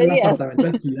 15 durmiendo en un días? apartamento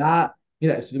alquilado,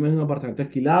 mira, estoy durmiendo en un apartamento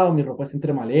alquilado, mi ropa está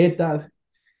entre maletas,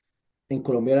 en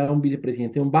Colombia era un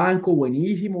vicepresidente de un banco,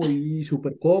 buenísimo y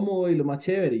súper cómodo y lo más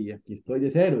chévere, y aquí estoy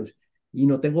de ceros, y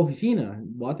no tengo oficina,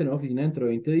 voy a tener oficina dentro de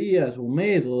 20 días, un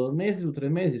mes, o 2 meses, o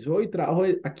 3 meses, hoy trabajo,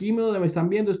 aquí donde me están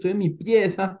viendo, estoy en mi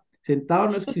pieza, sentado en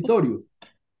el escritorio,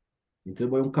 entonces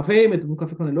voy a un café, me tomo un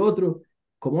café con el otro,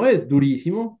 ¿cómo es?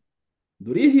 Durísimo,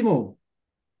 durísimo.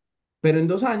 Pero en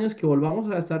 2 años que volvamos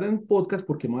a estar en podcast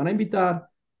porque me van a invitar,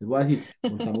 les voy a decir,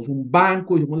 montamos un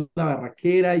banco, hicimos la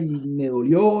barraquera y me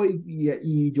dolió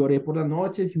y lloré por las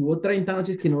noches y hubo 30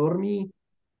 noches que no dormí.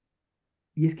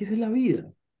 Y es que esa es la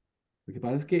vida. Lo que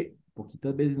pasa es que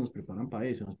poquitas veces nos preparan para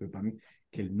eso, nos preparan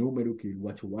que el número, que el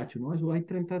guacho guacho, no, eso hay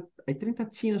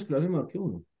treinta chinos que lo hacen mejor que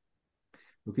uno.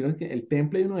 Lo que no es que el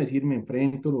temple de uno decir, me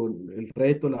enfrento, el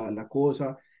reto, la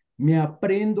cosa, me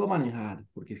aprendo a manejar,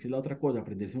 porque es que es la otra cosa,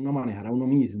 aprenderse uno a manejar a uno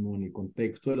mismo en el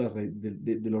contexto de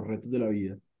los retos de la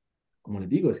vida. Como les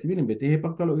digo, es que miren, BTG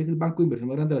Pactual es el banco de inversión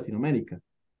más grande de Latinoamérica.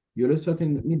 Yo lo estoy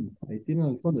atendiendo, miren, ahí tienen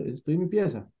al fondo, estoy en mi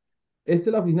pieza. Esta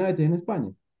es la oficina de BTG en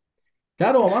España.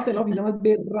 Claro, vamos a tener la oficina más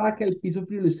berraca, el piso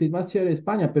frío, el estate más chévere de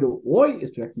España, pero hoy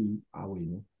estoy aquí. Ah,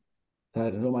 bueno.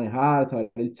 Saberlo manejar,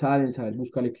 saber el challenge, saber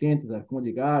buscarle clientes, saber cómo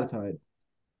llegar, saber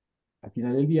al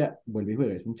final del día, vuelve y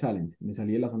juega, es un challenge. Me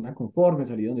salí de la zona de confort, me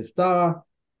salí de donde estaba,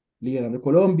 liderando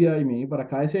Colombia y me vine para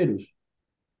acá de ceros.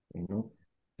 Bueno,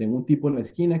 tengo un tipo en la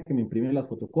esquina que me imprime las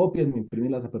fotocopias, me imprime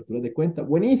las aperturas de cuenta.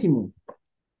 Buenísimo.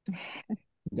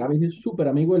 Ya me hice súper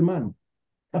amigo del man.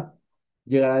 Ja.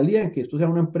 Llegará el día en que esto sea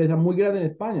una empresa muy grande en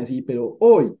España, sí, pero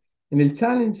hoy, en el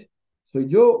challenge, soy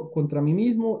yo contra mí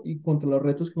mismo y contra los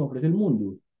retos que me ofrece el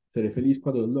mundo. Seré feliz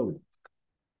cuando los logre.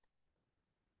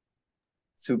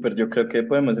 Súper, yo creo que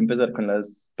podemos empezar con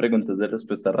las preguntas de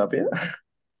respuesta rápida.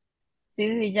 Sí,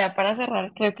 sí, sí, ya para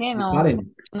cerrar, creo que no,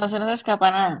 Disparen, no se nos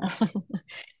escapa nada.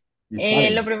 Lo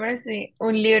disparen. primero es sí,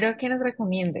 un libro que nos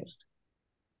recomiendes.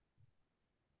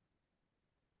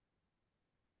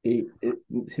 eh, eh,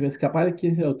 Se me escapa de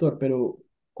quién es el autor, pero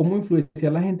 ¿cómo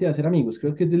influenciar a la gente a hacer amigos?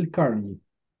 Creo que es del Carnegie.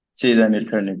 Sí, Daniel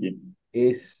Carnegie.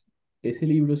 Es, Ese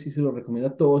libro sí se lo recomiendo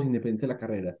a todos, independiente de la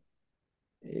carrera.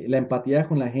 La empatía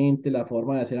con la gente, la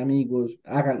forma de hacer amigos,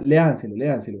 léanselo,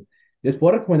 léanselo. Les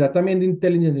puedo recomendar también The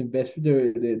Intelligent Investor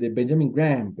de Benjamin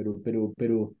Graham,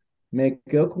 pero me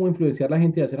quedo como influenciar a la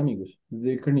gente a hacer amigos,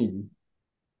 del Carnegie.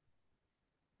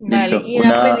 Vale, Listo, y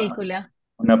una película.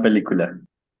 una película.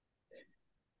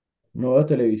 No veo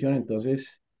televisión,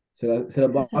 entonces se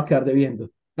las va a quedar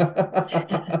debiendo.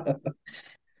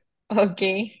 Ok.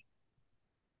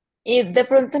 Y de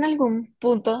pronto en algún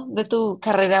punto de tu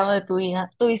carrera o de tu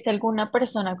vida, ¿tuviste alguna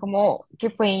persona como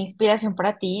que fue inspiración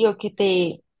para ti o que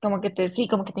te, como que te, sí,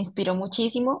 como que te inspiró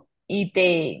muchísimo y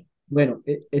Bueno,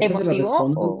 te esta se la motivó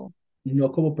respondo o,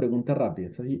 no como pregunta rápida.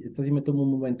 Esta sí me tomo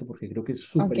un momento porque creo que es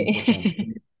ok. súper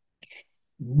importante.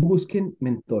 Busquen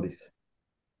mentores.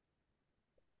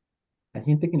 Hay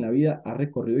gente que en la vida ha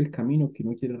recorrido el camino que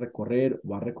uno quiere recorrer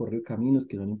o ha recorrido caminos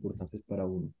que son importantes para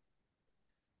uno.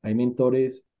 Hay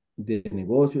mentores de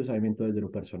negocios, hay mentores de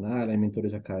lo personal, hay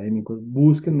mentores académicos.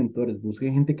 Busquen mentores,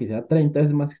 busquen gente que sea 30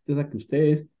 veces más extensa que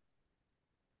ustedes.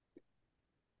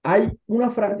 Hay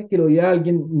una frase que lo oí a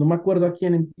alguien, no me acuerdo a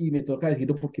quién, y me toca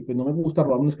decirlo porque pues, no me gusta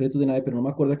robarme los créditos de nadie, pero no me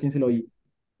acuerdo a quién se lo oí.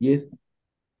 Y es,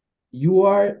 you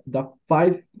are the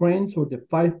 5 friends or the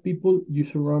 5 people you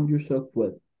surround yourself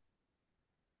with.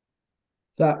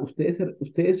 O sea,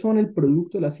 ustedes son el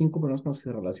producto de las 5 personas con las que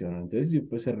se relacionan. Entonces, si,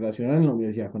 pues, se relacionan en la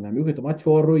universidad con un amigo que toma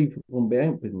chorro y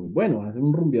rumbea, pues muy bueno, van a ser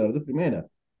un rumbeador de primera.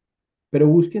 Pero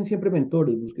busquen siempre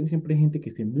mentores, busquen siempre gente que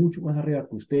esté mucho más arriba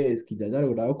que ustedes, que ya haya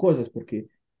logrado cosas, porque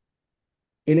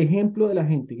el ejemplo de la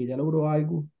gente que ya logró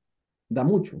algo da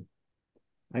mucho.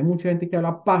 Hay mucha gente que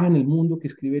habla paja en el mundo, que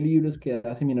escribe libros, que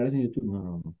da seminarios en YouTube. No,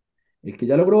 no, no. El que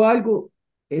ya logró algo,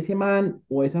 ese man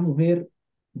o esa mujer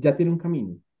ya tiene un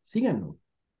camino. Síganlo.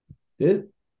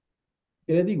 Entonces,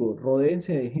 ¿qué les digo?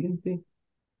 Rodéense de gente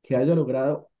que haya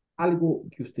logrado algo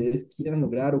que ustedes quieran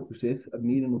lograr o que ustedes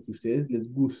admiren o que ustedes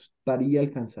les gustaría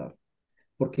alcanzar.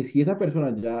 Porque si esa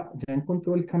persona ya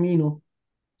encontró el camino,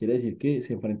 quiere decir que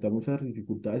se enfrentó a muchas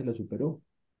dificultades y las superó.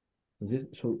 Entonces,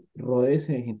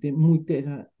 rodéese de gente muy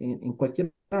tesa en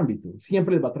cualquier ámbito.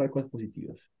 Siempre les va a traer cosas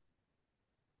positivas.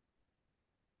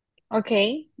 Ok,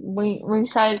 muy, muy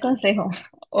sabe el consejo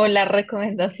o la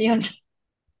recomendación.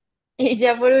 Y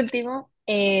ya por último,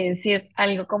 si es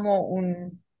algo como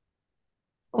un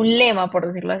lema, por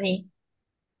decirlo así,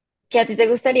 que a ti te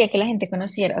gustaría que la gente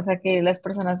conociera, o sea, que las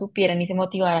personas supieran y se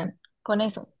motivaran con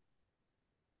eso.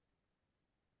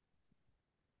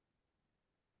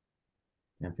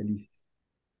 sean felices.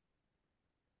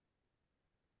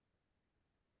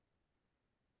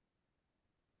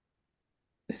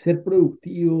 Ser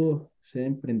productivo, ser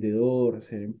emprendedor,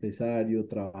 ser empresario,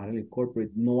 trabajar en el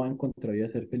corporate, no va en contravía de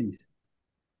ser feliz.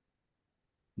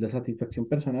 La satisfacción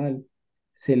personal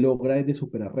se logra desde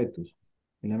superar retos.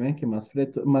 En la medida en que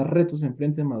más retos se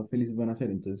enfrenten, más felices van a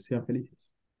ser. Entonces, sean felices.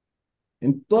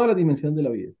 En todas las dimensiones de la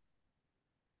vida.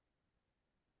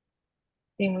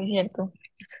 Sí, muy cierto.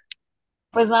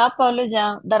 Pues nada, Pablo,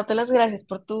 ya darte las gracias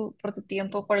por tu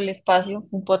tiempo, por el espacio,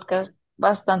 un podcast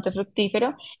bastante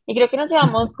fructífero. Y creo que nos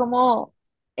llevamos como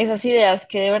esas ideas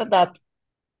que de verdad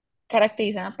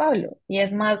caracterizan a Pablo. Y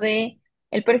es más de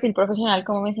el perfil profesional,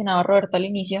 como mencionaba Roberto al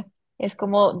inicio, es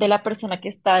como de la persona que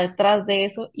está detrás de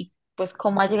eso y pues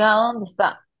cómo ha llegado a donde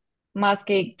está. Más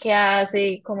que qué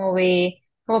hace, cómo ve,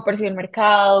 cómo percibe el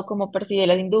mercado, cómo percibe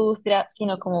la industria,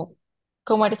 sino como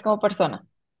cómo eres como persona.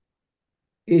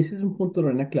 Ese es un punto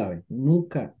de la clave.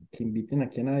 Nunca que inviten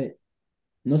aquí a nadie.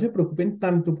 No se preocupen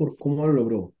tanto por cómo lo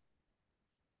logró.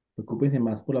 Preocúpense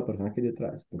más por la persona que hay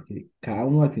detrás. Porque cada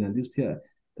uno al final de usted,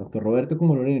 tanto Roberto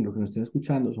como Lorena, los que nos estén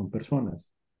escuchando, son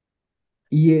personas.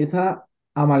 Y esa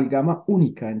amalgama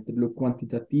única entre lo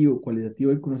cuantitativo,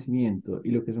 cualitativo del conocimiento y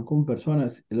lo que son como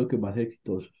personas es lo que va a ser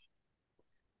exitoso.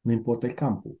 No importa el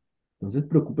campo. Entonces,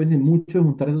 preocúpense mucho de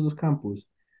juntar esos dos campos.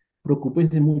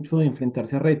 Preocúpense mucho de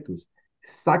enfrentarse a retos.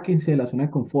 Sáquense de la zona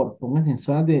de confort. Pónganse en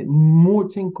zonas de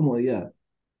mucha incomodidad,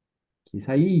 que es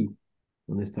ahí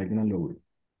donde está el gran logro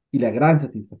y la gran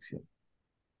satisfacción.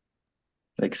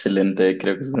 Excelente,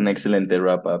 creo que es un excelente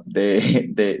wrap-up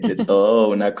de todo,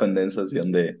 una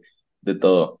condensación de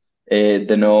todo.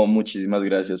 De nuevo, muchísimas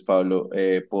gracias, Pablo,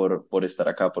 por estar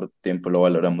acá, por tu tiempo, lo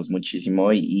valoramos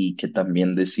muchísimo y que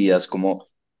también decidas cómo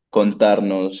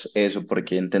contarnos eso,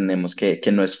 porque entendemos que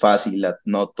no es fácil,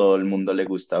 no todo el mundo le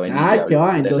gusta venir y Ay, que hablar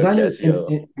va, en de dos lo que ha años,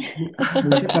 sido.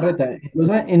 mucha carreta.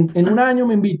 En un año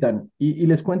me invitan y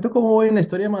les cuento cómo voy en la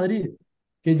historia de Madrid,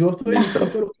 que yo estoy en el Listo.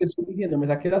 punto de lo que estoy diciendo, me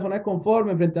saqué de la zona de confort,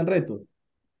 me enfrenté al reto.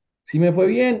 Si me fue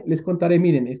bien, les contaré,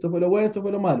 miren, esto fue lo bueno, esto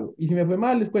fue lo malo. Y si me fue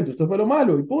mal, les cuento, esto fue lo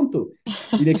malo y punto.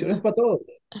 Direcciones para todos.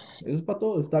 Eso es para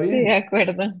todos, está Sí, de bien.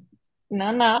 acuerdo.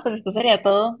 No, nada, pues esto sería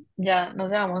todo. Ya nos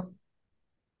llevamos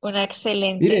una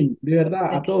excelente Miren, de verdad,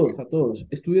 lección. a todos,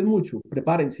 estudien mucho,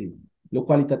 prepárense. Lo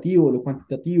cualitativo, lo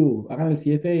cuantitativo, hagan el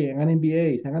CFA, hagan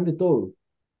MBAs, hagan de todo.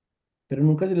 Pero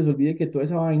nunca se les olvide que toda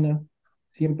esa vaina,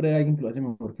 siempre hay alguien que lo hace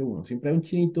mejor que uno. Siempre hay un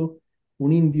chinito,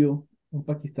 un indio, un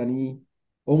pakistaní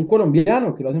o un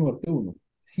colombiano que lo hace mejor que uno.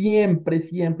 Siempre,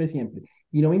 siempre, siempre.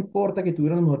 Y no me importa que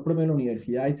tuvieran el mejor promedio en la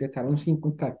universidad y sacaron 5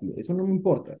 en cálculo. Eso no me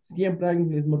importa. Siempre hay alguien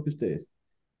que es mejor que ustedes.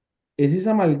 Es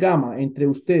esa amalgama entre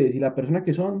ustedes y la persona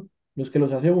que son los que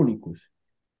los hace únicos.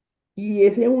 Y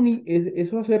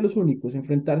eso hacerlos únicos,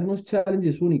 enfrentarse a unos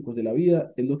challenges únicos de la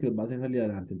vida, es lo que los va a hacer salir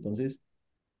adelante. Entonces,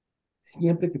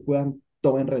 siempre que puedan,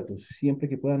 tomen retos, siempre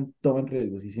que puedan, tomen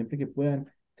riesgos y siempre que puedan,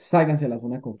 ságanse de la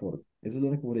zona de confort. Eso es lo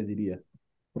único que les diría.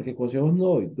 Porque consejos no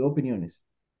doy opiniones.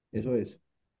 Eso es.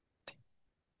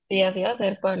 Sí, así va a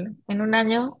ser, Pablo. En un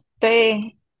año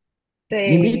Me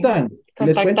te invitan y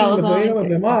les cuento si contactamos me fue bien o me nuevamente.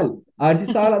 fue Sí, mal. A ver si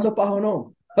estaba hablando paja o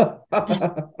no.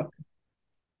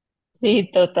 sí,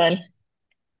 total.